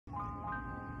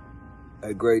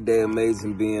A great day,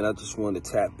 amazing being. I just wanted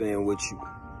to tap in with you,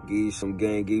 give you some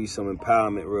game, give you some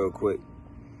empowerment real quick.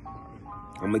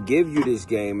 I'm going to give you this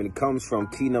game, and it comes from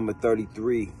key number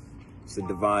 33. It's a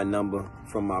divine number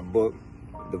from my book,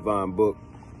 divine book,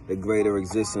 The Greater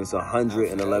Existence,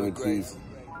 111 Keys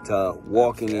to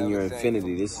Walking in Your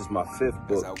Infinity. This is my 5th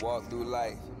book.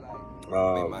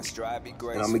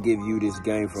 And I'm going to give you this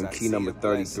game from key number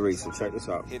 33. So check this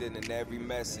out.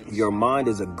 Your mind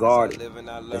is a garden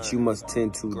that you must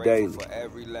tend to daily.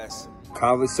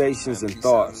 Conversations and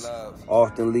thoughts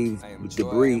often leave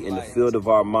debris in the field of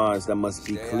our minds that must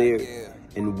be cleared,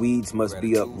 and weeds must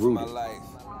be uprooted.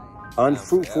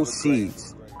 Unfruitful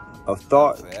seeds of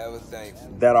thought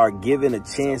that are given a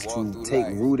chance to take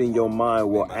root in your mind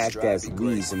will act as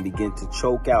weeds and begin to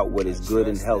choke out what is good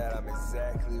and healthy.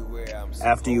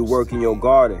 After you work in your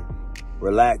garden,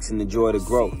 relax and enjoy the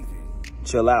growth.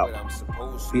 Chill out.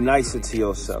 Be nicer to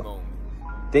yourself.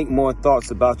 Think more thoughts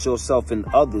about yourself and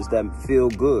others that feel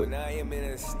good.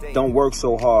 Don't work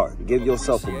so hard. Give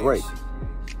yourself a break.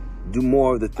 Do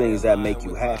more of the things that make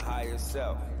you happy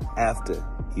after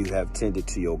you have tended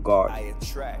to your garden.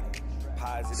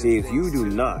 See, if you do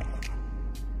not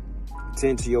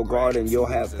tend to your garden, you'll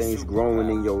have things growing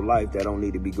in your life that don't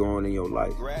need to be growing in your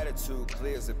life.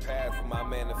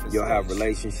 You'll have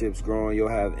relationships growing. You'll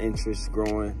have interests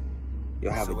growing.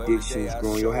 You'll have addictions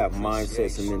growing. You'll have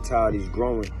mindsets and mentalities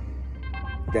growing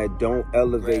that don't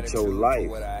elevate your life.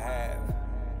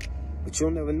 But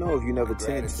you'll never know if you never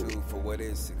tend to.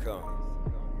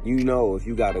 You know, if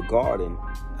you got a garden,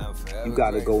 you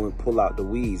got to go and pull out the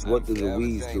weeds. What do the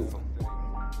weeds do?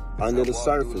 Under the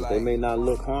surface, they may not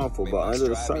look harmful, but under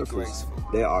the surface,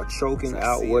 they are choking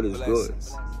out what is good.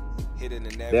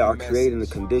 They are creating the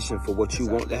condition for what you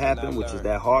want to happen, which is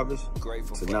that harvest,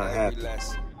 to not happen.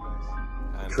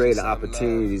 Creating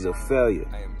opportunities of failure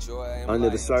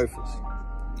under the surface.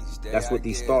 That's what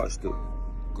these thoughts do.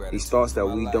 These thoughts that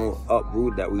we don't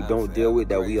uproot, that we don't deal with,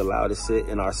 that we allow to sit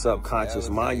in our subconscious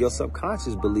mind. Your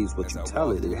subconscious believes what you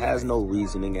tell it. It has no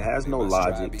reasoning. It has no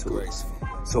logic to it.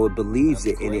 So it believes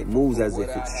it and it moves as if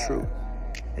it's true.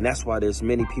 And that's why there's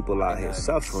many people out here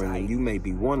suffering, and you may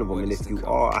be one of them. And if you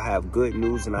are, I have good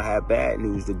news and I have bad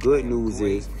news. The good news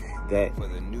is that,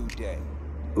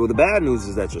 well, the bad news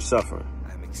is that you're suffering.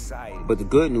 But the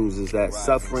good news is that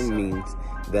suffering means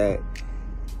that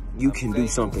you can do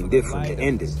something different to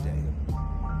end it.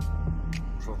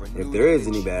 If there is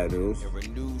any bad news,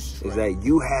 is that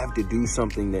you have to do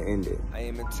something to end it.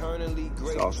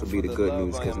 This also be the good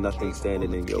news, because nothing's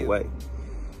standing in your way.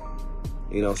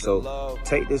 You know, so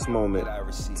take this moment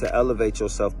to elevate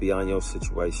yourself beyond your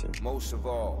situation.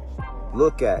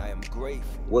 Look at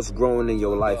what's growing in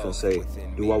your life and say,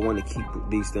 do I want to keep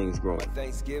these things growing?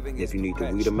 If you need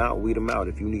to weed them out, weed them out.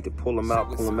 If you need to pull them out,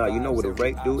 pull them out. You know what a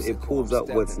rake do? It pulls up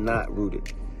what's not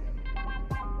rooted.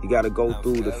 You got to go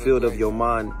through the field of your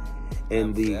mind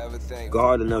and the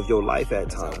garden of your life at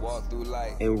times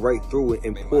and rake through it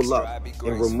and pull up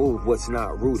and remove what's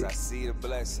not rooted.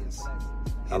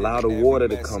 Allow the water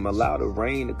to come, allow the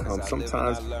rain to come.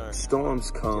 Sometimes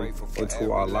storms come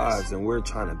into our lives and we're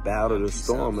trying to battle the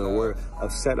storm and we're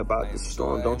upset about the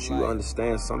storm. Don't you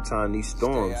understand? Sometimes these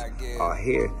storms are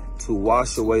here to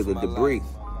wash away the debris